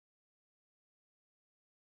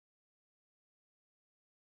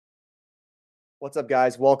What's up,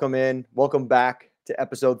 guys? Welcome in. Welcome back to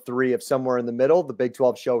episode 3 of Somewhere in the Middle, the Big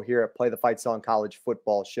 12 show here at Play the Fight Song College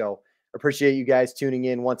Football Show. Appreciate you guys tuning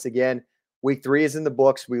in once again. Week 3 is in the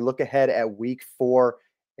books. We look ahead at week 4,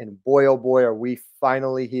 and boy, oh boy, are we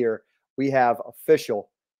finally here. We have official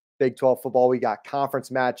Big 12 football. We got conference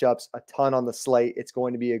matchups, a ton on the slate. It's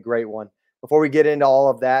going to be a great one. Before we get into all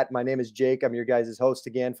of that, my name is Jake. I'm your guys' host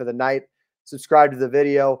again for the night. Subscribe to the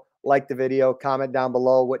video. Like the video, comment down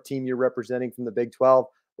below what team you're representing from the Big 12.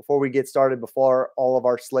 Before we get started, before all of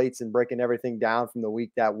our slates and breaking everything down from the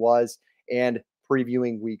week that was and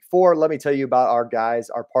previewing week 4, let me tell you about our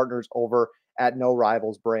guys, our partners over at No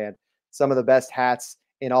Rivals brand. Some of the best hats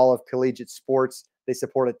in all of collegiate sports. They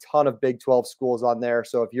support a ton of Big 12 schools on there.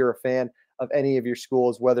 So if you're a fan of any of your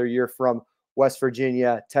schools, whether you're from West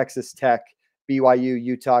Virginia, Texas Tech, BYU,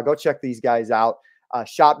 Utah, go check these guys out.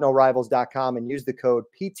 ShopNoRivals.com and use the code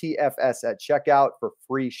PTFS at checkout for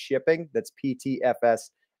free shipping. That's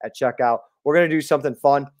PTFS at checkout. We're going to do something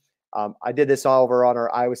fun. I did this all over on our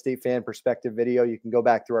Iowa State fan perspective video. You can go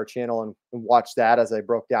back through our channel and watch that as I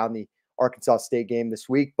broke down the Arkansas State game this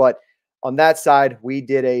week. But on that side, we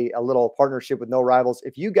did a little partnership with No Rivals.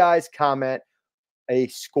 If you guys comment a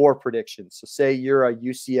score prediction, so say you're a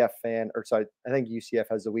UCF fan, or sorry, I think UCF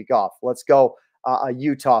has the week off. Let's go. A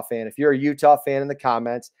Utah fan. If you're a Utah fan in the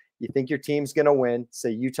comments, you think your team's going to win, say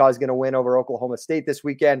Utah is going to win over Oklahoma State this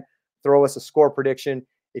weekend, throw us a score prediction.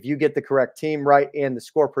 If you get the correct team right and the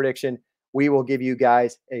score prediction, we will give you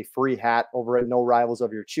guys a free hat over at No Rivals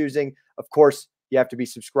of your choosing. Of course, you have to be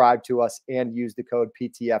subscribed to us and use the code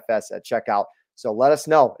PTFS at checkout. So let us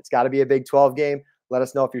know. It's got to be a Big 12 game. Let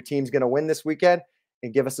us know if your team's going to win this weekend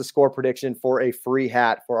and give us a score prediction for a free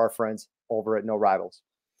hat for our friends over at No Rivals.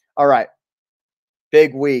 All right.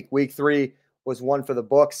 Big week. Week 3 was one for the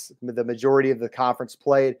books. The majority of the conference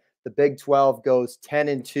played. The Big 12 goes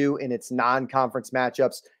 10-2 in its non-conference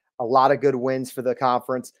matchups. A lot of good wins for the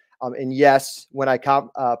conference. And yes, when I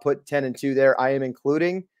put 10-2 there, I am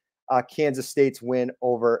including Kansas State's win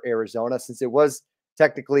over Arizona, since it was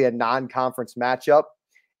technically a non-conference matchup.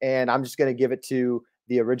 And I'm just going to give it to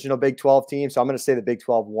the original Big 12 team. So I'm going to say the Big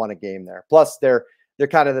 12 won a game there. Plus, they're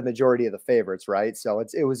kind of the majority of the favorites, right? So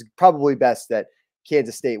it was probably best that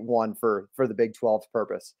Kansas State won for the Big 12's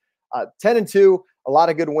purpose. 10-2, a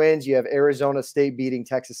lot of good wins. You have Arizona State beating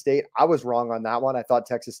Texas State. I was wrong on that one. I thought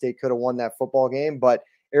Texas State could have won that football game, but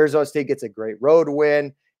Arizona State gets a great road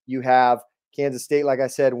win. You have Kansas State, like I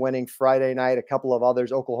said, winning Friday night. A couple of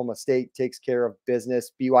others. Oklahoma State takes care of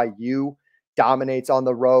business. BYU dominates on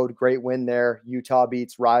the road. Great win there. Utah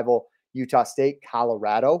beats rival Utah State.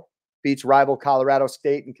 Colorado beats rival Colorado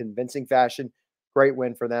State in convincing fashion. Great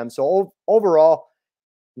win for them. So overall,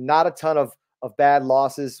 not a ton of bad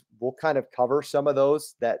losses. We'll kind of cover some of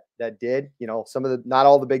those that did. Not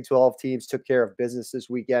all the Big 12 teams took care of business this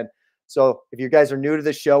weekend. So if you guys are new to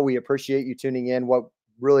the show, we appreciate you tuning in. What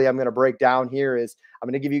really I'm going to break down here is I'm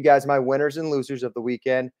going to give you guys my winners and losers of the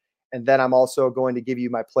weekend. And then I'm also going to give you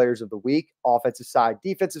my players of the week, offensive side,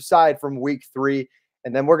 defensive side from week 3.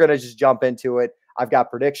 And then we're going to just jump into it. I've got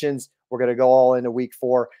predictions. We're going to go all into week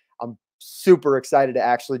 4. I'm super excited to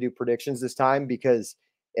actually do predictions this time because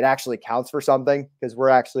it actually counts for something, because we're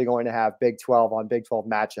actually going to have Big 12 on Big 12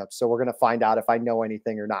 matchups. So we're going to find out if I know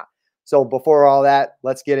anything or not. So before all that,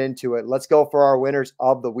 let's get into it. Let's go for our winners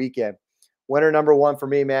of the weekend. Winner number 1 for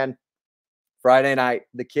me, man, Friday night.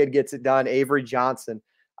 The kid gets it done. Avery Johnson.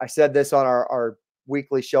 I said this on our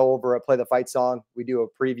weekly show over at Play the Fight Song. We do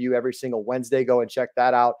a preview every single Wednesday. Go and check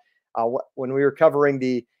that out. When we were covering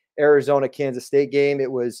the Arizona-Kansas State game, it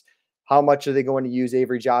was how much are they going to use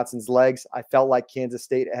Avery Johnson's legs? I felt like Kansas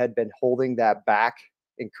State had been holding that back,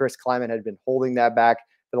 and Chris Kleiman had been holding that back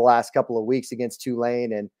for the last couple of weeks against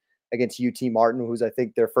Tulane and against UT Martin, who's I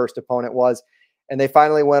think their first opponent was. And they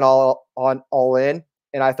finally went all in,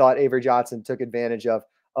 and I thought Avery Johnson took advantage of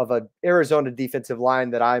an Arizona defensive line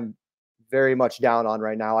that I'm very much down on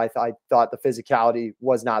right now. I thought the physicality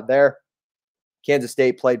was not there. Kansas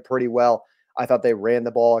State played pretty well. I thought they ran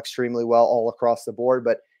the ball extremely well all across the board,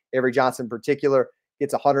 but Avery Johnson in particular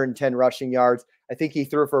gets 110 rushing yards. I think he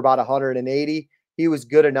threw for about 180. He was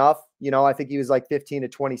good enough. I think he was like 15 to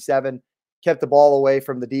 27, kept the ball away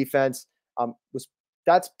from the defense.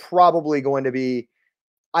 That's probably going to be,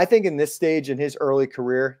 I think in this stage in his early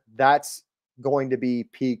career, that's going to be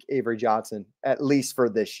peak Avery Johnson, at least for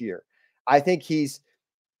this year. I think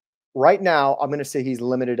right now, I'm going to say he's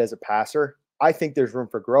limited as a passer. I think there's room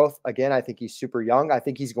for growth. Again, I think he's super young. I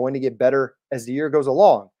think he's going to get better as the year goes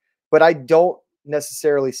along. But I don't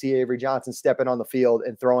necessarily see Avery Johnson stepping on the field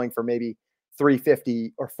and throwing for maybe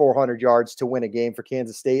 350 or 400 yards to win a game for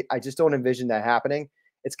Kansas State. I just don't envision that happening.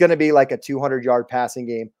 It's going to be like a 200-yard passing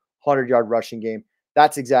game, 100-yard rushing game.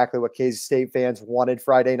 That's exactly what K-State fans wanted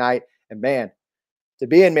Friday night. And man, to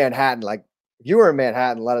be in Manhattan, like if you were in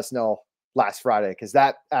Manhattan, let us know last Friday because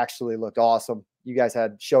that actually looked awesome. You guys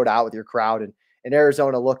showed out with your crowd, and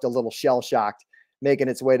Arizona looked a little shell-shocked making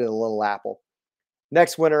its way to the Little Apple.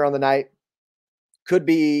 Next winner on the night could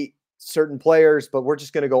be certain players, but we're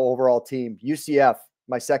just going to go overall team. UCF,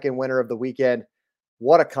 my second winner of the weekend.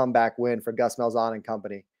 What a comeback win for Gus Malzahn and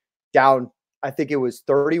company. Down, I think it was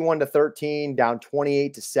 31-13, down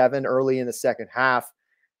 28-7 early in the second half.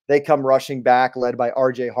 They come rushing back, led by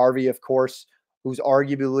RJ Harvey, of course, who's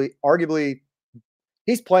arguably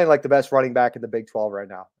he's playing like the best running back in the Big 12 right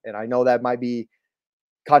now. And I know that might be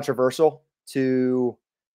controversial to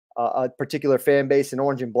a particular fan base in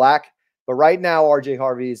orange and black, but right now RJ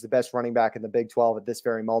Harvey is the best running back in the Big 12 at this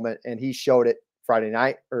very moment, and he showed it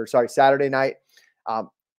Saturday night.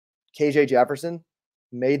 KJ Jefferson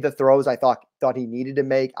made the throws I thought he needed to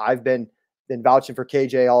make. I've been vouching for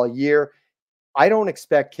KJ all year. I don't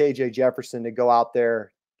expect KJ Jefferson to go out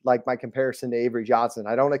there like my comparison to Avery Johnson.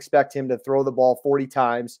 I don't expect him to throw the ball 40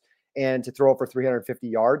 times and to throw it for 350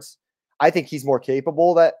 yards. I think he's more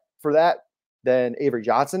capable for that than Avery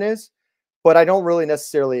Johnson is, but I don't really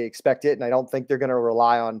necessarily expect it, and I don't think they're going to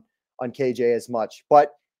rely on KJ as much.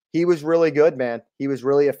 But he was really good, man. He was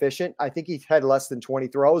really efficient. I think he had less than 20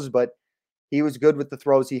 throws, but he was good with the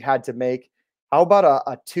throws he had to make. How about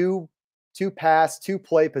a two-pass,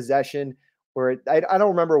 two-play possession where I don't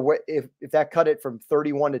remember if that cut it from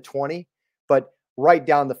 31 to 20, but right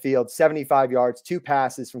down the field, 75 yards, two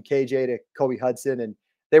passes from KJ to Kobe Hudson, and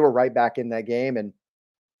they were right back in that game. And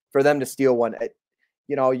for them to steal one,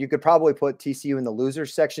 you could probably put TCU in the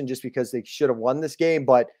losers section just because they should have won this game.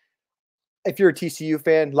 But if you're a TCU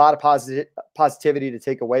fan, a lot of positivity to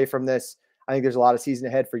take away from this. I think there's a lot of season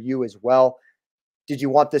ahead for you as well. Did you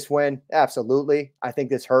want this win? Absolutely. I think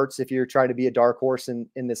this hurts if you're trying to be a dark horse in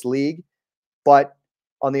this league. But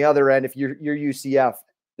on the other end, if you're UCF,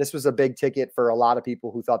 this was a big ticket for a lot of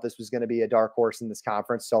people who thought this was going to be a dark horse in this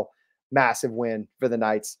conference. So massive win for the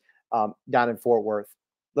Knights down in Fort Worth.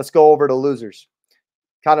 Let's go over to losers.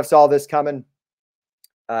 Kind of saw this coming.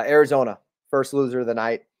 Arizona, first loser of the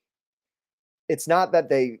night. It's not that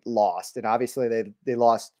they lost, and obviously they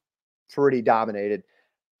lost pretty dominated,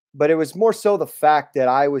 but it was more so the fact that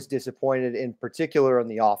I was disappointed, in particular on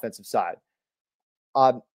the offensive side.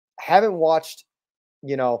 Haven't watched,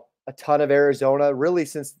 a ton of Arizona really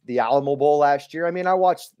since the Alamo Bowl last year. I mean, I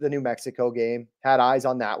watched the New Mexico game, had eyes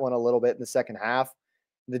on that one a little bit in the second half.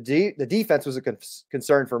 The defense was a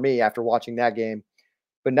concern for me after watching that game.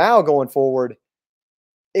 But now going forward,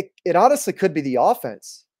 it honestly could be the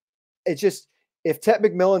offense. It's just, if Ted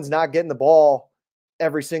McMillan's not getting the ball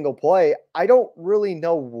every single play, I don't really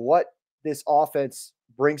know what this offense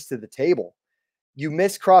brings to the table. You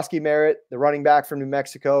miss Krosky Merritt, the running back from New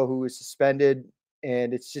Mexico, who was suspended,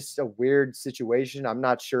 and it's just a weird situation. I'm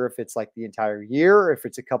not sure if it's like the entire year or if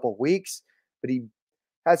it's a couple of weeks, but he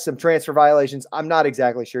had some transfer violations. I'm not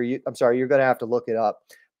exactly sure. I'm sorry, you're going to have to look it up.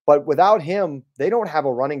 But without him, they don't have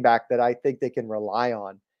a running back that I think they can rely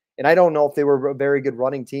on. And I don't know if they were a very good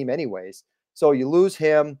running team anyways. So you lose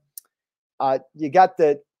him. You got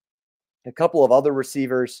a couple of other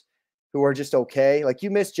receivers who are just okay. Like,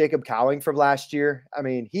 you missed Jacob Cowing from last year. I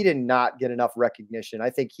mean, he did not get enough recognition. I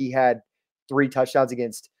think he had 3 touchdowns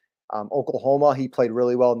against Oklahoma. He played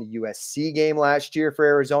really well in the USC game last year for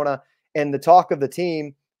Arizona. And the talk of the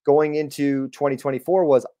team going into 2024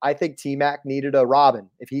 was, I think T-Mac needed a Robin.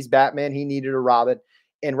 If he's Batman, he needed a Robin.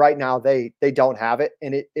 And right now they don't have it.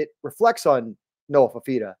 And it reflects on Noah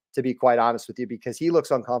Fafita, to be quite honest with you, because he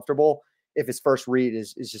looks uncomfortable if his first read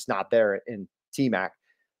is just not there in T-Mac.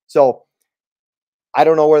 So I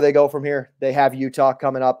don't know where they go from here. They have Utah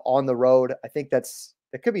coming up on the road. I think that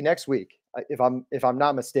could be next week. If I'm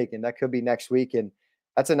not mistaken, that could be next week. And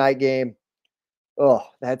that's a night game.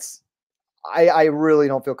 I really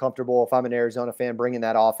don't feel comfortable if I'm an Arizona fan bringing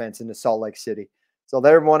that offense into Salt Lake City. So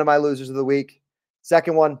they're one of my losers of the week.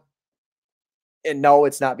 Second one, and no,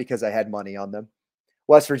 it's not because I had money on them.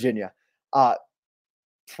 West Virginia.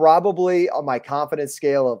 Probably on my confidence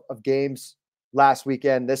scale of games last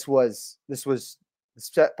weekend, this was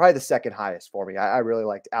probably the second highest for me. I really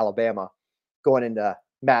liked Alabama going into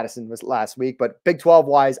Madison was last week, but Big 12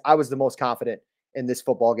 wise, I was the most confident in this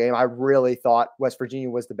football game. I really thought West Virginia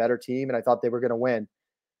was the better team, and I thought they were going to win.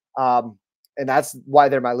 And that's why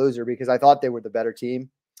they're my loser, because I thought they were the better team.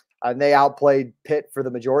 And they outplayed Pitt for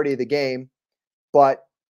the majority of the game, but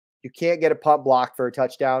you can't get a punt block for a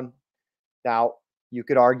touchdown. Now, you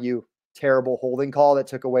could argue terrible holding call that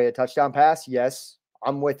took away a touchdown pass. Yes,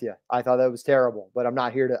 I'm with you. I thought that was terrible, but I'm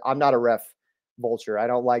not a ref vulture. I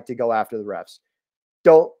don't like to go after the refs.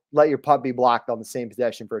 Don't let your punt be blocked on the same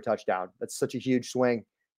possession for a touchdown. That's such a huge swing.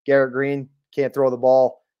 Garrett Green can't throw the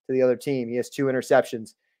ball to the other team. He has 2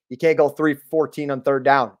 interceptions. You can't go 3-14 on third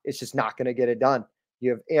down. It's just not going to get it done. You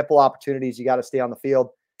have ample opportunities. You got to stay on the field.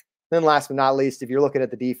 Then last but not least, if you're looking at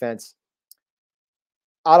the defense,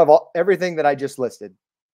 out of everything that I just listed,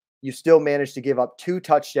 you still managed to give up 2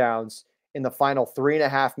 touchdowns in the final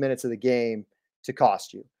 3.5 minutes of the game to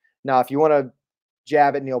cost you. Now, if you want to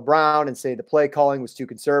jab at Neil Brown and say the play calling was too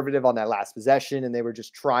conservative on that last possession and they were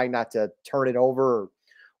just trying not to turn it over or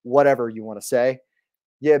whatever you want to say,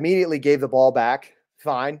 you immediately gave the ball back.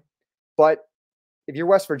 Fine. But if you're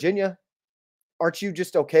West Virginia, aren't you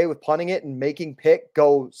just okay with punting it and making Pitt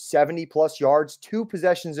go 70 plus yards, 2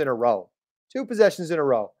 possessions in a row,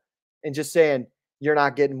 and just saying you're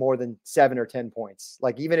not getting more than 7 or 10 points?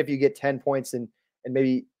 Like, even if you get 10 points and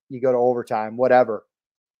maybe you go to overtime, whatever.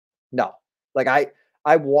 No, like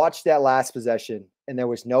I watched that last possession and there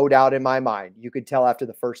was no doubt in my mind. You could tell after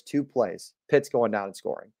the first 2 plays, Pitt's going down and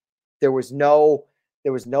scoring. There was no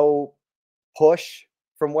push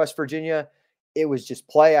from West Virginia. It was just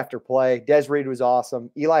play after play. Des Reed was awesome.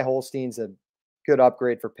 Eli Holstein's a good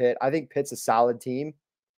upgrade for Pitt. I think Pitt's a solid team.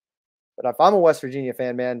 But if I'm a West Virginia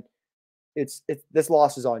fan, man, it's this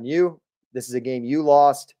loss is on you. This is a game you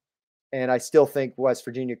lost. And I still think West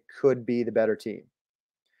Virginia could be the better team.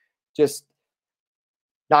 Just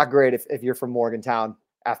not great if you're from Morgantown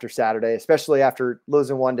after Saturday, especially after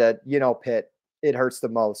losing one to, Pitt. It hurts the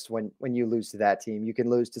most when you lose to that team. You can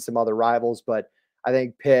lose to some other rivals, but I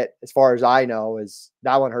think Pitt, as far as I know, is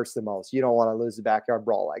that one hurts the most. You don't want to lose the backyard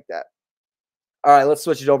brawl like that. All right, let's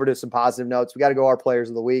switch it over to some positive notes. We got to go our players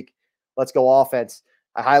of the week. Let's go offense.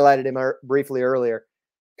 I highlighted him briefly earlier.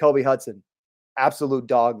 Kobe Hudson, absolute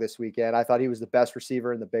dog this weekend. I thought he was the best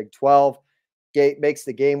receiver in the Big 12. Makes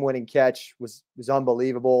the game-winning catch, was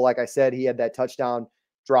unbelievable. Like I said, he had that touchdown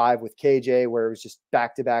drive with KJ where it was just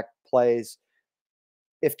back-to-back plays.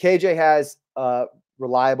 If KJ has a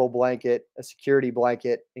reliable blanket, a security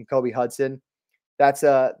blanket in Kobe Hudson, that's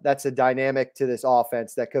a dynamic to this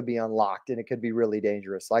offense that could be unlocked, and it could be really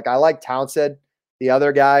dangerous. Like, I like Townsend, the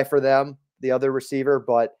other guy for them, the other receiver,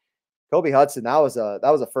 but Kobe Hudson, that was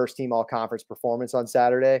a first-team all-conference performance on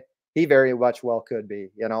Saturday. He very much well could be.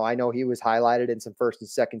 I know he was highlighted in some first and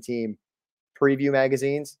second team preview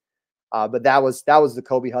magazines, but that was the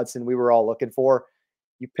Kobe Hudson we were all looking for.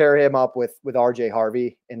 You pair him up with RJ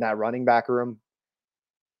Harvey in that running back room.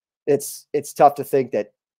 It's tough to think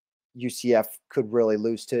that UCF could really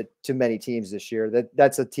lose to many teams this year.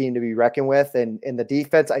 That's a team to be reckoned with, and the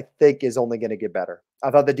defense, I think, is only going to get better. I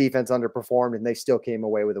thought the defense underperformed, and they still came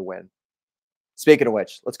away with a win. Speaking of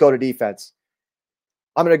which, let's go to defense.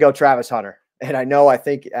 I'm going to go Travis Hunter. And I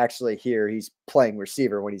think actually here he's playing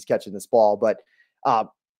receiver when he's catching this ball, but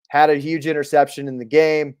had a huge interception in the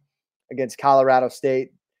game against Colorado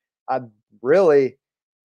State.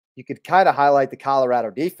 You could kind of highlight the Colorado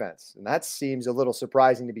defense, and that seems a little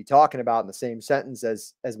surprising to be talking about in the same sentence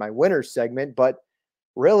as my winners segment, but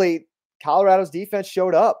really Colorado's defense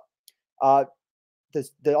showed up.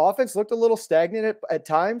 The offense looked a little stagnant at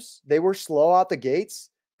times. They were slow out the gates,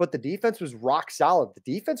 but the defense was rock solid.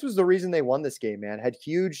 The defense was the reason they won this game, man. Had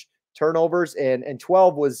huge turnovers, and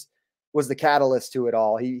 12 was the catalyst to it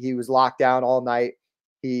all. He was locked down all night.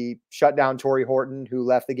 He shut down Torrey Horton, who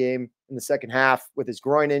left the game in the second half with his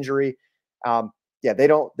groin injury. They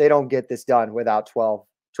don't get this done without 12.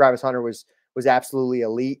 Travis Hunter was absolutely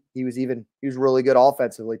elite. He was really good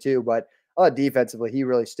offensively too, but defensively, he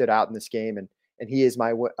really stood out in this game, and he is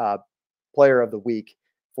my player of the week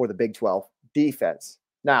for the Big 12 defense.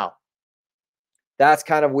 Now, that's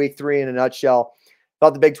kind of week 3 in a nutshell.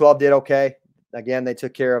 Thought the Big 12 did okay. Again, they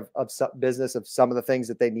took care of some business of some of the things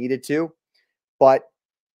that they needed to, but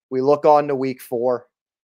we look on to week 4.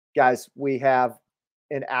 Guys, we have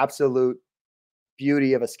an absolute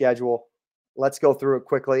beauty of a schedule. Let's go through it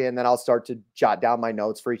quickly, and then I'll start to jot down my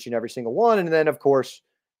notes for each and every single one. And then, of course,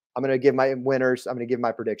 I'm going to give my winners. I'm going to give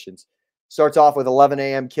my predictions. Starts off with 11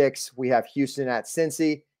 a.m. kicks. We have Houston at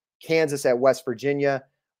Cincy, Kansas at West Virginia.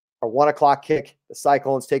 Our 1 o'clock kick, the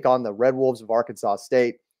Cyclones take on the Red Wolves of Arkansas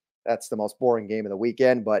State. That's the most boring game of the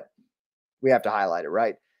weekend, but we have to highlight it,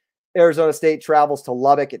 right? Arizona State travels to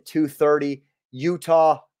Lubbock at 2:30.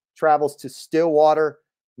 Utah travels to Stillwater.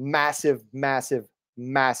 Massive, massive,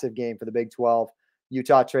 massive game for the Big 12.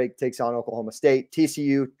 Utah takes on Oklahoma State.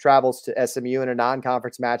 TCU travels to SMU in a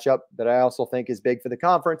non-conference matchup that I also think is big for the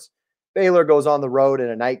conference. Baylor goes on the road in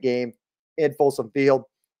a night game in Folsom Field.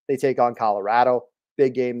 They take on Colorado.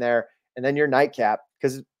 Big game there. And then your nightcap,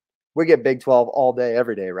 because We get Big 12 all day,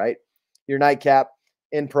 every day, right? Your nightcap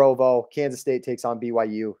in Provo, Kansas State takes on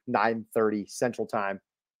BYU, 9:30 Central Time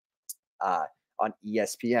on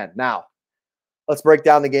ESPN. Now, let's break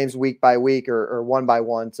down the games week by week or one by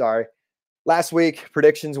one. Sorry. Last week,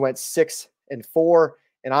 predictions went 6-4.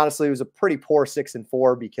 And honestly, it was a pretty poor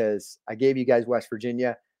 6-4 because I gave you guys West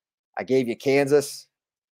Virginia. I gave you Kansas.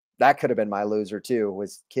 That could have been my loser too,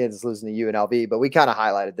 was Kansas losing to UNLV, but we kind of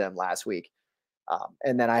highlighted them last week.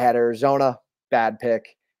 And then I had Arizona, bad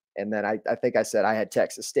pick. And then I think I said I had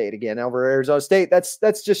Texas State again over Arizona State. That's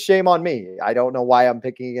just shame on me. I don't know why I'm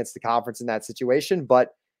picking against the conference in that situation,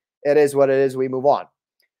 but it is what it is. We move on.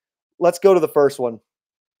 Let's go to the first one.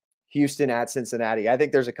 Houston at Cincinnati. I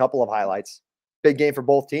think there's a couple of highlights. Big game for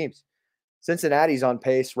both teams. Cincinnati's on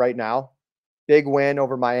pace right now. Big win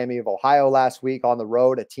over Miami of Ohio last week on the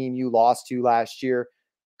road, a team you lost to last year.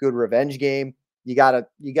 Good revenge game. You got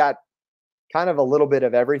kind of a little bit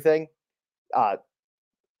of everything.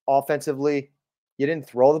 Offensively, you didn't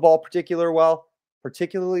throw the ball particularly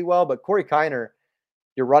well, but Corey Kiner,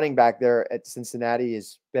 your running back there at Cincinnati,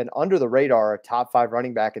 has been under the radar, a top 5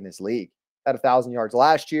 running back in this league. Had 1,000 yards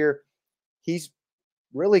last year. He's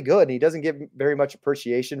really good, and he doesn't get very much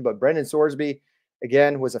appreciation, but Brendan Sorsby,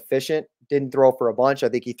 again, was efficient. Didn't throw for a bunch. I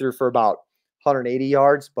think he threw for about 180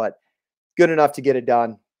 yards, but good enough to get it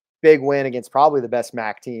done. Big win against probably the best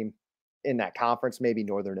MAC team in that conference, maybe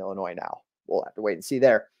Northern Illinois now. We'll have to wait and see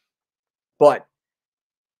there. But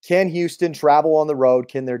can Houston travel on the road?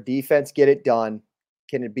 Can their defense get it done?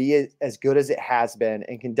 Can it be as good as it has been?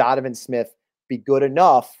 And can Donovan Smith be good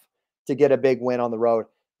enough to get a big win on the road?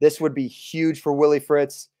 This would be huge for Willie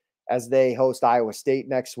Fritz as they host Iowa State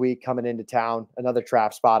next week coming into town. Another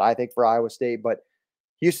trap spot, I think, for Iowa State. But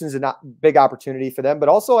Houston's a big opportunity for them. But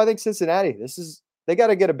also, I think Cincinnati, they got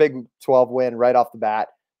to get a Big 12 win right off the bat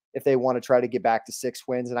if they want to try to get back to 6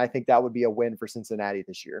 wins. And I think that would be a win for Cincinnati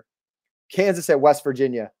this year. Kansas at West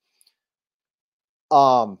Virginia.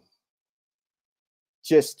 I'm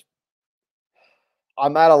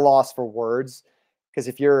at a loss for words, because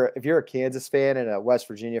if you're a Kansas fan and a West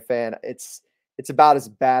Virginia fan, it's about as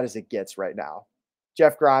bad as it gets right now.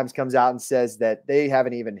 Jeff Grimes comes out and says that they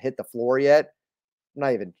haven't even hit the floor yet. They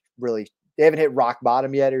haven't hit rock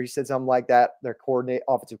bottom yet, or he said something like that. Their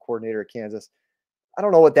offensive coordinator at Kansas. I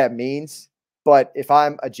don't know what that means, but if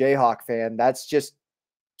I'm a Jayhawk fan, that's just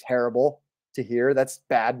terrible to hear. That's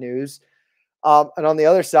bad news. And on the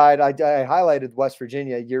other side, I highlighted West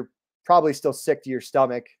Virginia. You're probably still sick to your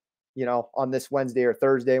stomach, on this Wednesday or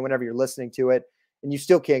Thursday, whenever you're listening to it, and you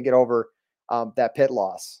still can't get over that Pitt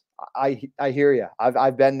loss. I hear you.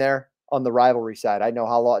 I've been there on the rivalry side. I know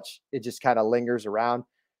how much it just kind of lingers around,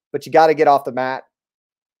 but you got to get off the mat,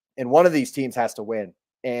 and one of these teams has to win.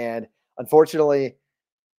 And unfortunately,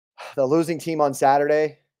 the losing team on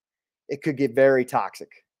Saturday, it could get very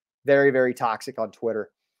toxic, very, very toxic on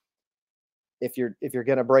Twitter. If you're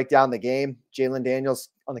going to break down the game, Jalen Daniels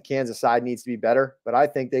on the Kansas side needs to be better, but I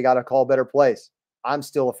think they got to call better plays. I'm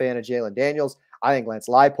still a fan of Jalen Daniels. I think Lance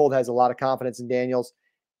Leipold has a lot of confidence in Daniels.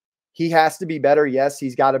 He has to be better. Yes,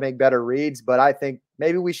 he's got to make better reads, but I think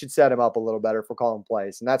maybe we should set him up a little better for calling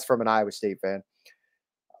plays, and that's from an Iowa State fan.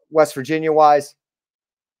 West Virginia-wise,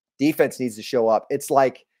 defense needs to show up. It's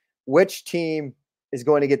like, which team is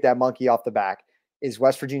going to get that monkey off the back? Is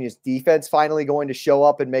West Virginia's defense finally going to show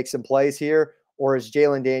up and make some plays here? Or is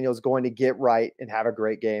Jalen Daniels going to get right and have a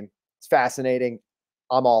great game? It's fascinating.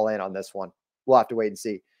 I'm all in on this one. We'll have to wait and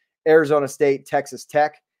see. Arizona State, Texas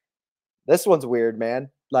Tech. This one's weird,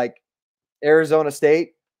 man. Like, Arizona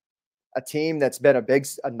State, a team that's been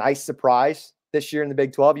a nice surprise this year in the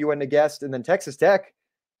Big 12, you wouldn't have guessed. And then Texas Tech,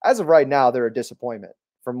 as of right now, they're a disappointment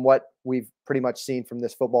from what we've pretty much seen from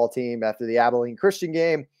this football team after the Abilene Christian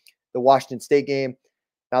game, the Washington State game.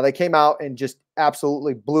 Now, they came out and just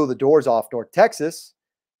absolutely blew the doors off North Texas.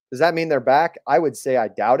 Does that mean they're back? I would say I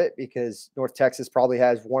doubt it, because North Texas probably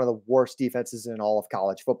has one of the worst defenses in all of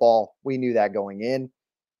college football. We knew that going in.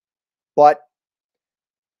 But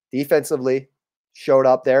defensively, showed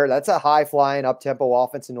up there. That's a high-flying, up-tempo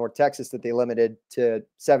offense in North Texas that they limited to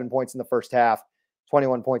 7 points in the first half,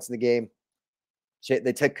 21 points in the game.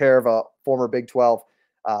 They took care of a former Big 12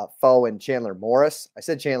 foe in Chandler Morris. I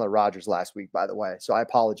said Chandler Rogers last week, by the way, so I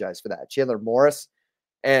apologize for that. Chandler Morris.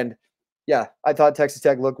 And yeah, I thought Texas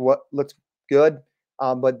Tech looked good,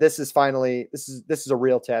 but this is a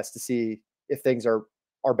real test to see if things are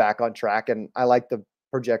back on track. And I like the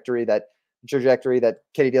trajectory that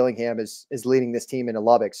Kenny Dillingham is leading this team into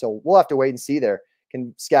Lubbock. So we'll have to wait and see there.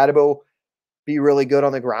 Can Scatabo be really good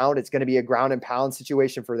on the ground? It's going to be a ground and pound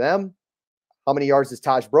situation for them. How many yards does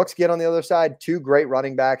Taj Brooks get on the other side? 2 great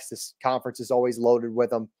running backs. This conference is always loaded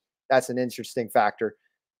with them. that's an interesting factor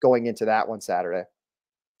going into that one Saturday.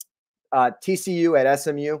 TCU at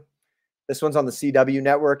SMU. This one's on the CW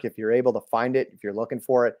network. If you're able to find it, if you're looking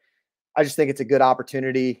for it, I just think it's a good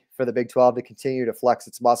opportunity for the Big 12 to continue to flex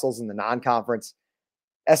its muscles in the non-conference.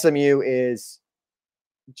 SMU is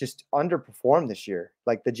just underperformed this year.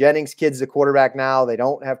 Like the Jennings kid's the quarterback now. They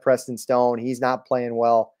don't have Preston Stone. He's not playing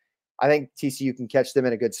well. I think TCU can catch them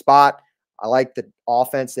in a good spot. I like the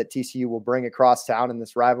offense that TCU will bring across town in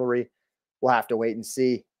this rivalry. We'll have to wait and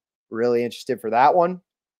see. Really interested for that one.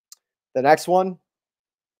 The next one,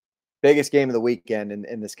 biggest game of the weekend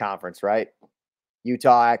in this conference, right?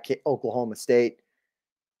 Utah at Oklahoma State.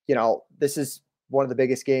 You know, this is one of the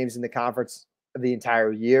biggest games in the conference of the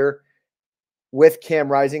entire year. With Cam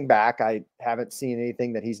Rising back, I haven't seen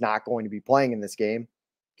anything that he's not going to be playing in this game.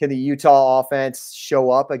 Can the Utah offense show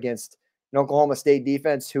up against an Oklahoma State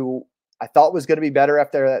defense who I thought was going to be better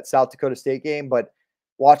after that South Dakota State game, but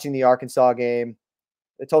watching the Arkansas game,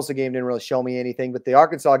 the Tulsa game didn't really show me anything, but the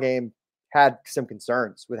Arkansas game had some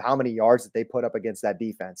concerns with how many yards that they put up against that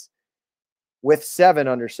defense. With 7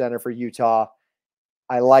 under center for Utah,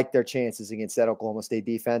 I like their chances against that Oklahoma State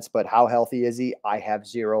defense, but how healthy is he? I have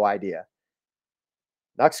zero idea.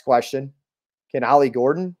 Next question, can Ollie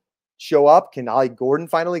Gordon show up? Can Ollie Gordon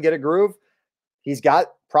finally get a groove? He's got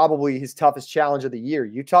probably his toughest challenge of the year.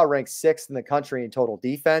 Utah ranks 6th in the country in total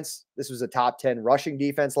defense. This was a top 10 rushing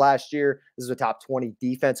defense last year. This is a top 20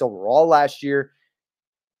 defense overall last year.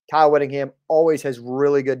 Kyle Whittingham always has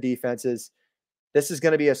really good defenses. This is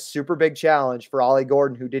going to be a super big challenge for Ollie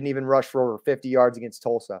Gordon, who didn't even rush for over 50 yards against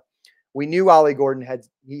Tulsa. We knew Ollie Gordon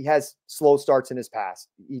has slow starts in his past.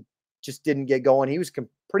 He just didn't get going. He was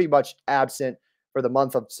pretty much absent for the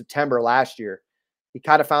month of September last year. He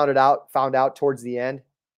kind of found out towards the end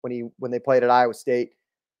when they played at Iowa State.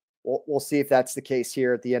 We'll see if that's the case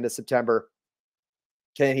here at the end of September.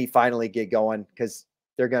 Can he finally get going? Because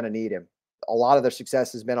they're going to need him. A lot of their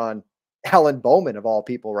success has been on Alan Bowman, of all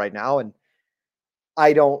people, right now. And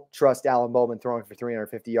I don't trust Alan Bowman throwing for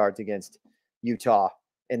 350 yards against Utah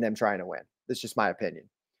and them trying to win. That's just my opinion.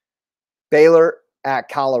 Baylor at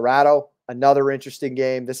Colorado, another interesting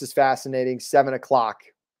game. This is fascinating. 7 o'clock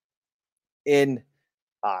in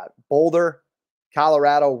Boulder,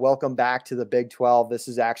 Colorado. Welcome back to the Big 12. This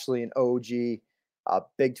is actually an OG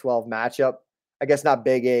Big 12 matchup. I guess not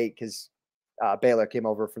Big 8 because Baylor came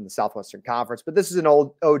over from the Southwestern Conference, but this is an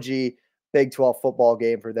old OG Big 12 football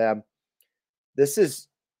game for them. This is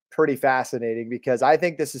pretty fascinating because I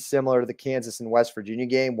think this is similar to the Kansas and West Virginia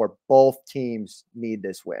game where both teams need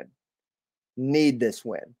this win.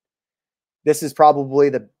 This is probably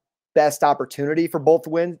the best opportunity for both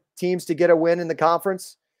teams to get a win in the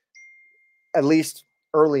conference, at least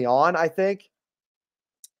early on, I think.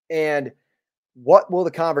 And what will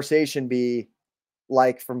the conversation be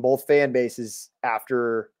like from both fan bases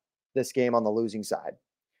after this game on the losing side?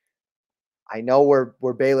 I know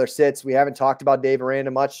where Baylor sits. We haven't talked about Dave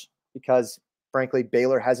Aranda much because, frankly,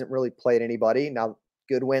 Baylor hasn't really played anybody. Now,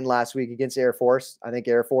 good win last week against Air Force. I think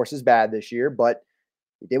Air Force is bad this year, but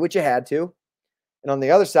you did what you had to. And on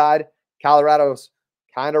the other side, Colorado's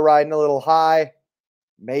kind of riding a little high.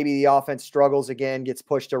 Maybe the offense struggles again, gets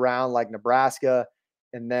pushed around like Nebraska,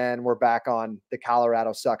 and then we're back on the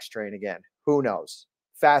Colorado sucks train again. Who knows?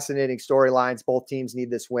 Fascinating storylines. Both teams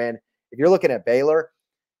need this win. If you're looking at Baylor,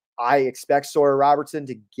 I expect Sawyer Robertson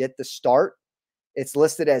to get the start. It's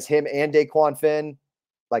listed as him and Daquan Finn.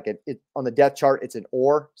 Like on the depth chart, it's an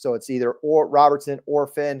or. So it's either or Robertson or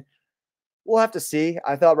Finn. We'll have to see.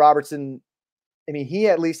 I thought Robertson, I mean, he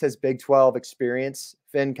at least has Big 12 experience.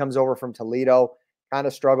 Finn comes over from Toledo, kind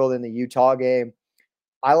of struggled in the Utah game.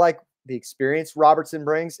 I like the experience Robertson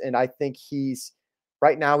brings, and I think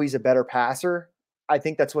right now he's a better passer. I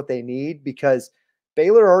think that's what they need because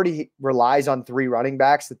Baylor already relies on 3 running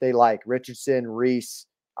backs that they like: Richardson, Reese.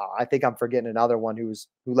 I think I'm forgetting another one who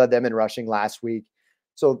led them in rushing last week.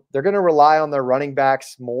 So they're going to rely on their running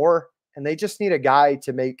backs more, and they just need a guy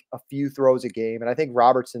to make a few throws a game. And I think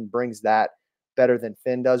Robertson brings that better than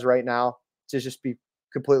Finn does right now, to just be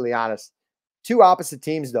completely honest. 2 opposite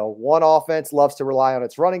teams, though. One offense loves to rely on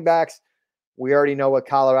its running backs. We already know what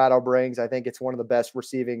Colorado brings. I think it's one of the best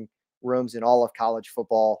receiving rooms in all of college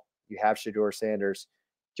football. You have Shedeur Sanders.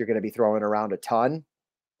 You're going to be throwing around a ton.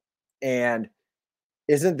 And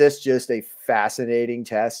isn't this just a fascinating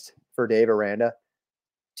test for Dave Aranda,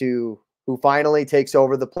 who finally takes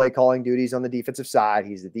over the play calling duties on the defensive side?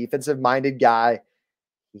 He's a defensive-minded guy.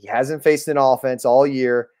 He hasn't faced an offense all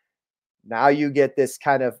year. Now you get this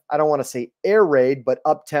kind of, I don't want to say air raid, but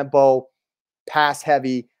up-tempo,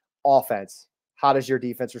 pass-heavy offense. How does your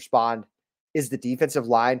defense respond? Is the defensive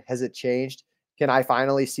line, has it changed? Can I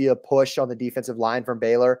finally see a push on the defensive line from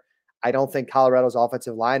Baylor? I don't think Colorado's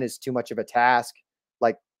offensive line is too much of a task.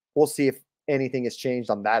 Like, we'll see if anything has changed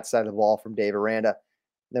on that side of the ball from Dave Aranda.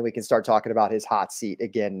 Then we can start talking about his hot seat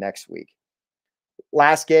again next week.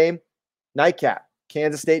 Last game, nightcap.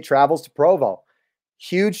 Kansas State travels to Provo.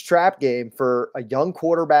 Huge trap game for a young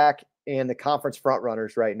quarterback and the conference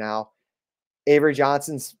frontrunners right now. Avery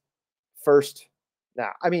Johnson's first.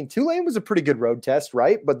 Now, I mean, Tulane was a pretty good road test,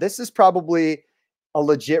 right? But this is probably a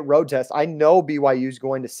legit road test. I know BYU is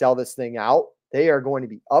going to sell this thing out. They are going to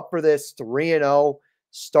be up for this 3-0.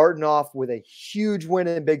 Starting off with a huge win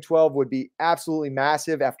in Big 12 would be absolutely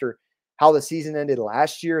massive after how the season ended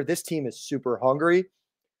last year. This team is super hungry.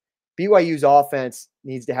 BYU's offense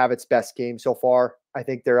needs to have its best game so far. I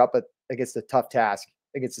think they're up against a tough task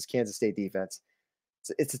against this Kansas State defense.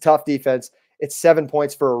 It's a tough defense. It's 7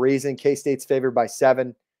 points for a reason. K-State's favored by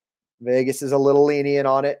 7. Vegas is a little lenient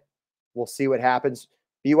on it. We'll see what happens.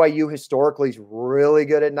 BYU historically is really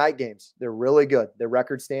good at night games. They're really good. Their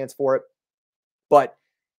record stands for it. But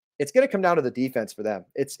it's going to come down to the defense for them.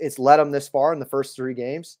 It's led them this far in the first 3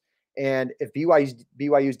 games. And if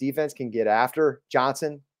BYU's defense can get after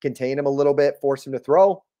Johnson, contain him a little bit, force him to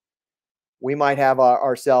throw, we might have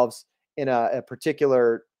ourselves in a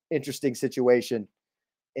particular interesting situation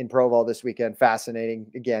in Provo this weekend.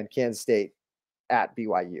 Fascinating. Again, Kansas State at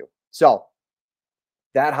BYU. So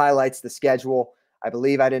that highlights the schedule. I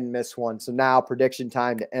believe I didn't miss one. So now prediction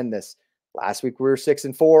time to end this. Last week we were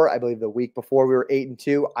 6-4. I believe the week before we were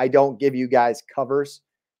 8-2. I don't give you guys covers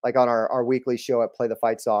like on our weekly show at Play the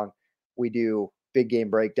Fight Song. We do big game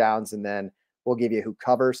breakdowns and then we'll give you who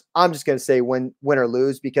covers. I'm just going to say win or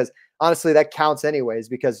lose because honestly that counts anyways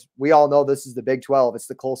because we all know this is the Big 12. It's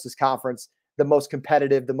the closest conference, the most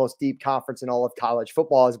competitive, the most deep conference in all of college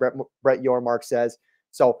football, as Brett Yormark says.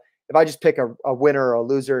 So if I just pick a winner or a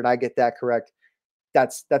loser and I get that correct,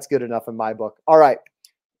 that's good enough in my book. All right.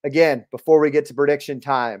 Again, before we get to prediction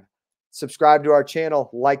time, subscribe to our channel,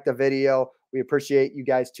 like the video. We appreciate you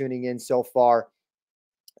guys tuning in so far.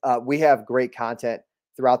 We have great content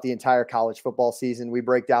throughout the entire college football season. We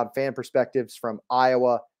break down fan perspectives from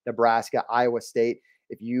Iowa, Nebraska, Iowa State.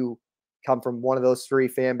 If you come from one of those 3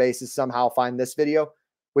 fan bases, somehow find this video,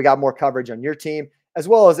 we got more coverage on your team, as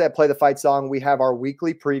well as at Play the Fight Song. We have our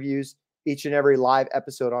weekly previews, each and every live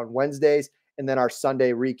episode on Wednesdays, and then our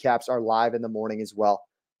Sunday recaps are live in the morning as well.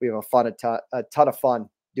 We have a ton of fun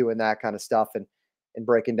doing that kind of stuff and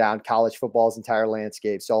breaking down college football's entire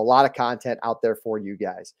landscape. So a lot of content out there for you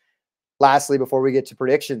guys. Lastly, before we get to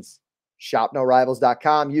predictions,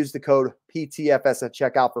 shopnorivals.com. Use the code PTFS at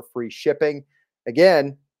checkout for free shipping.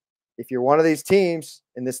 Again, if you're one of these teams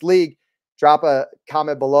in this league, drop a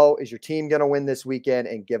comment below. Is your team going to win this weekend?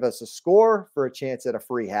 And give us a score for a chance at a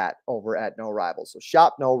free hat over at No Rivals. So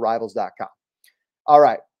shopnorivals.com. All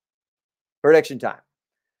right. Prediction time.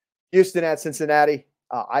 Houston at Cincinnati.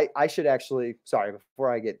 I should actually, sorry, before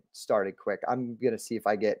I get started quick, I'm going to see if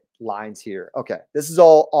I get lines here. Okay. This is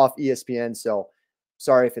all off ESPN, so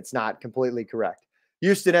sorry if it's not completely correct.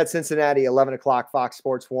 Houston at Cincinnati, 11 o'clock, Fox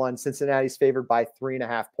Sports 1. Cincinnati's favored by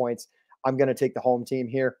 3.5 points. I'm going to take the home team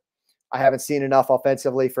here. I haven't seen enough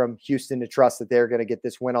offensively from Houston to trust that they're going to get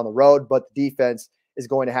this win on the road, but the defense is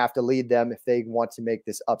going to have to lead them if they want to make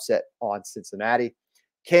this upset on Cincinnati.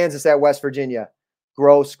 Kansas at West Virginia.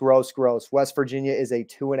 Gross. West Virginia is a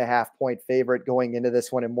 2.5 point favorite going into this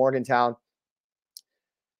one in Morgantown.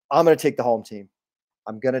 I'm going to take the home team.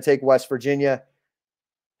 I'm going to take West Virginia.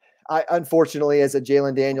 Unfortunately, as a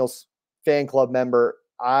Jalen Daniels fan club member,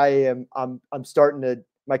 I'm starting to,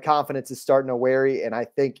 my confidence is starting to wary, and I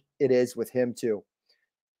think it is with him too.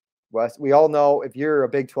 West, we all know if you're a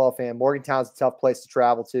Big 12 fan, Morgantown's a tough place to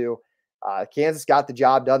travel to. Kansas got the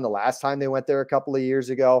job done the last time they went there a couple of years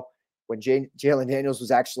ago. When Jalen Daniels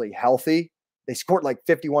was actually healthy, they scored like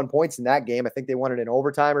 51 points in that game. I think they won it in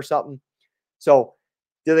overtime or something. So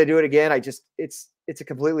do they do it again? It's a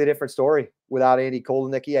completely different story without Andy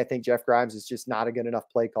Koldenicki. I think Jeff Grimes is just not a good enough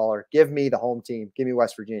play caller. Give me the home team. Give me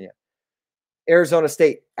West Virginia. Arizona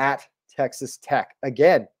State at Texas Tech.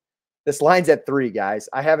 Again, this line's at 3, guys.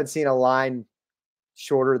 I haven't seen a line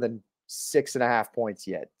shorter than 6.5 points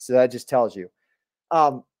yet. So that just tells you.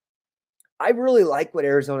 I really like what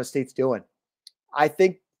Arizona State's doing. I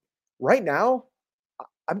think right now,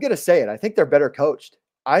 I'm going to say it. I think they're better coached.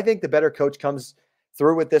 I think the better coach comes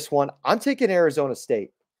through with this one. I'm taking Arizona State.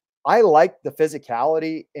 I like the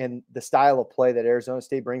physicality and the style of play that Arizona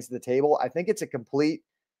State brings to the table. I think it's a complete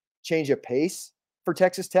change of pace for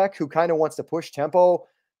Texas Tech, who kind of wants to push tempo,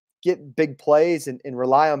 get big plays, and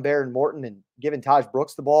rely on Baron Morton and giving Taj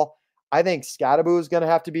Brooks the ball. I think Scattaboo is going to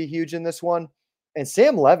have to be huge in this one. And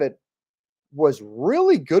Sam Levitt, was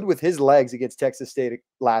really good with his legs against Texas State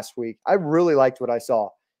last week. I really liked what I saw.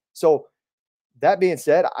 So that being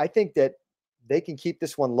said, I think that they can keep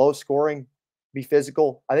this one low scoring, be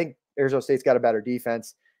physical. I think Arizona State's got a better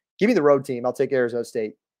defense. Give me the road team. I'll take Arizona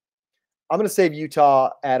State. I'm going to save Utah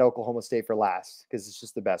at Oklahoma State for last because it's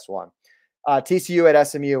just the best one. TCU at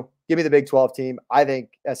SMU. Give me the Big 12 team. I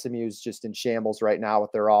think SMU is just in shambles right now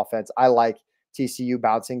with their offense. I like TCU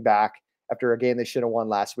bouncing back after a game they should have won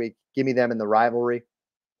last week. Give me them in the rivalry.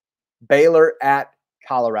 Baylor at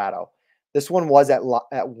Colorado. This one was at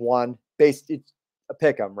one. It's a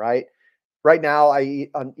pick 'em, right? Right now,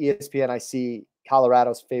 on ESPN, I see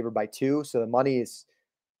Colorado's favored by 2. So the money is,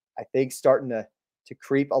 I think, starting to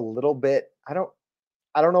creep a little bit. I don't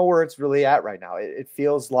know where it's really at right now. It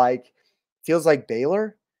feels like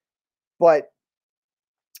Baylor, but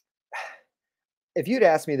if you'd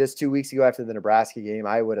asked me this 2 weeks ago after the Nebraska game,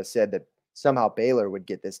 I would have said that somehow Baylor would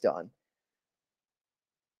get this done.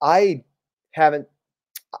 I'm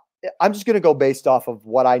just going to go based off of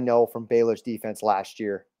what I know from Baylor's defense last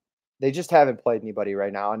year. They just haven't played anybody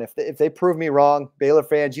right now. And if they prove me wrong, Baylor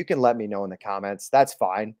fans, you can let me know in the comments. That's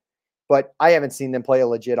fine. But I haven't seen them play a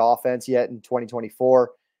legit offense yet in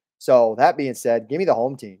 2024. So that being said, give me the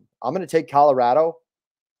home team. I'm going to take Colorado.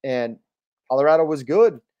 And Colorado was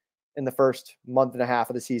good in the first month and a half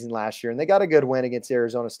of the season last year. And they got a good win against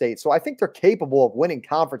Arizona State. So I think they're capable of winning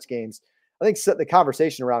conference games. I think the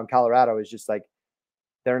conversation around Colorado is just like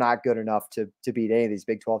they're not good enough to beat any of these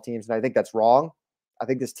Big 12 teams. And I think that's wrong. I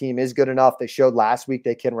think this team is good enough. They showed last week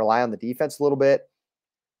they can rely on the defense a little bit.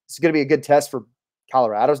 It's going to be a good test for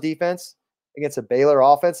Colorado's defense against a Baylor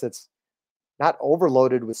offense that's not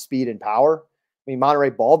overloaded with speed and power. I mean, Monterey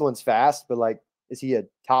Baldwin's fast, but like, is he a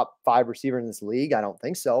top 5 receiver in this league? I don't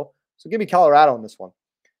think so. So give me Colorado in this one.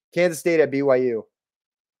 Kansas State at BYU.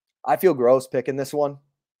 I feel gross picking this one,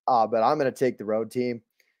 but I'm going to take the road team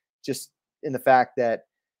just in the fact that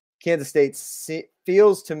Kansas State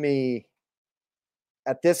feels to me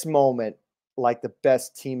at this moment like the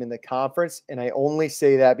best team in the conference. And I only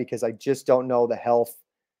say that because I just don't know the health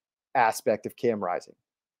aspect of Cam Rising.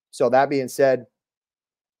 So that being said,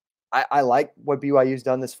 I like what BYU's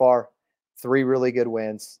done this far. 3 really good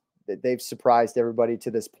wins. They've surprised everybody to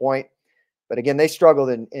this point. But again, they struggled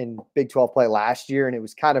in Big 12 play last year, and it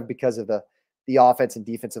was kind of because of the offense and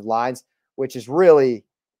defensive lines, which is really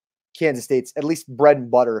Kansas State's at least bread and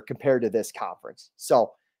butter compared to this conference.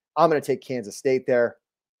 So I'm going to take Kansas State there.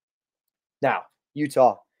 Now,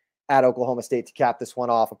 Utah at Oklahoma State to cap this one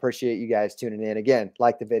off. Appreciate you guys tuning in. Again,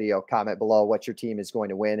 like the video, comment below what your team is going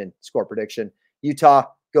to win and score prediction. Utah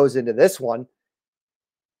goes into this one.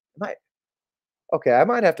 I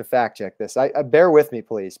might have to fact check this. I bear with me,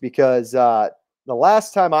 please, because the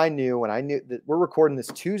last time I knew that we're recording this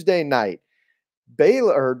Tuesday night,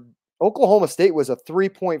 Oklahoma State was a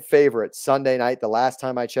 3-point favorite Sunday night. The last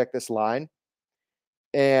time I checked this line,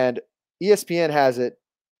 and ESPN has it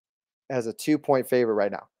as a 2-point favorite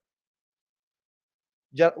right now.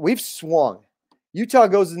 We've swung. Utah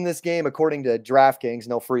goes in this game, according to DraftKings,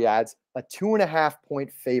 no free ads, a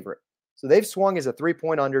 2.5-point favorite. So they've swung as a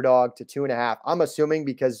 3-point underdog to 2.5. I'm assuming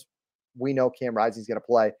because we know Cam Rising is going to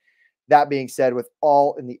play. That being said, with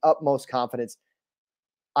all in the utmost confidence,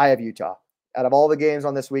 I have Utah. Out of all the games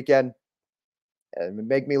on this weekend, and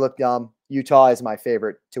make me look dumb, Utah is my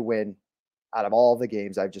favorite to win out of all the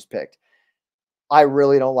games I've just picked. I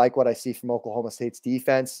really don't like what I see from Oklahoma State's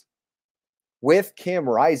defense. With Cam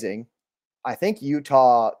Rising, I think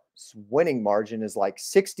Utah's winning margin is like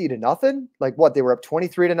 60-0. Like what? They were up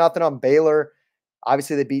 23-0 on Baylor.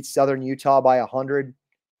 Obviously, they beat Southern Utah by 100.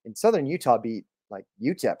 And Southern Utah beat like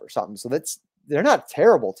UTEP or something. So they're not a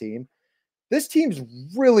terrible team. This team's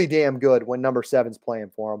really damn good when number 7's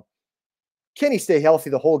playing for them. Can he stay healthy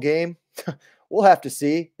the whole game? We'll have to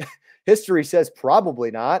see. History says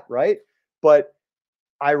probably not, right? But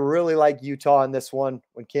I really like Utah in this one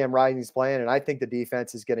when Cam Rising's playing, and I think the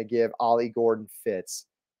defense is going to give Ollie Gordon fits.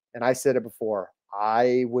 And I said it before,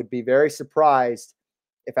 I would be very surprised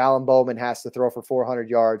if Alan Bowman has to throw for 400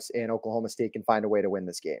 yards and Oklahoma State can find a way to win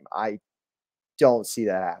this game. I don't see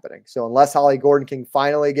that happening. So unless Ollie Gordon can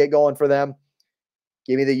finally get going for them,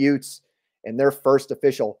 give me the Utes and their first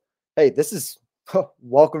official. Hey, this is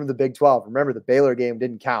welcome to the Big 12. Remember, the Baylor game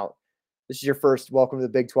didn't count. This is your first welcome to the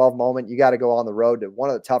Big 12 moment. You got to go on the road to one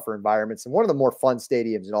of the tougher environments and one of the more fun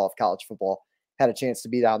stadiums in all of college football. Had a chance to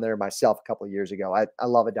be down there myself a couple of years ago. I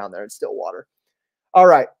love it down there in Stillwater. All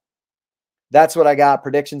right. That's what I got.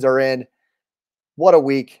 Predictions are in. What a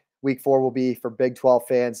week. Week 4 will be for Big 12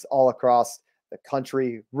 fans all across the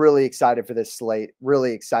country. Really excited for this slate.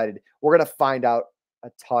 Really excited. We're going to find out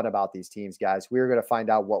a ton about these teams, guys. We're going to find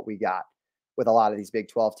out what we got. with a lot of these Big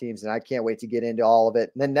 12 teams, and I can't wait to get into all of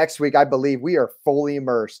it. And then next week, I believe we are fully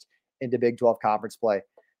immersed into Big 12 conference play.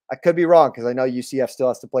 I could be wrong because I know UCF still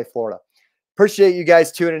has to play Florida. Appreciate you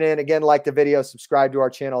guys tuning in. Again, like the video, subscribe to our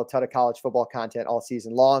channel, a ton of college football content all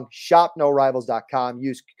season long. ShopNoRivals.com.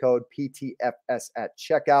 Use code PTFS at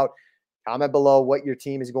checkout. Comment below what your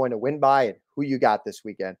team is going to win by and who you got this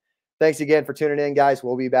weekend. Thanks again for tuning in, guys.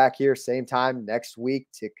 We'll be back here same time next week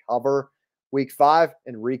to cover week 5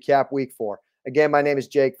 and recap week 4. Again, my name is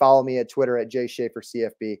Jake. Follow me at Twitter at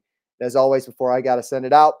JSchaeferCFB. As always, before I got to send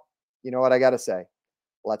it out, you know what I got to say.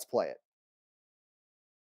 Let's play it.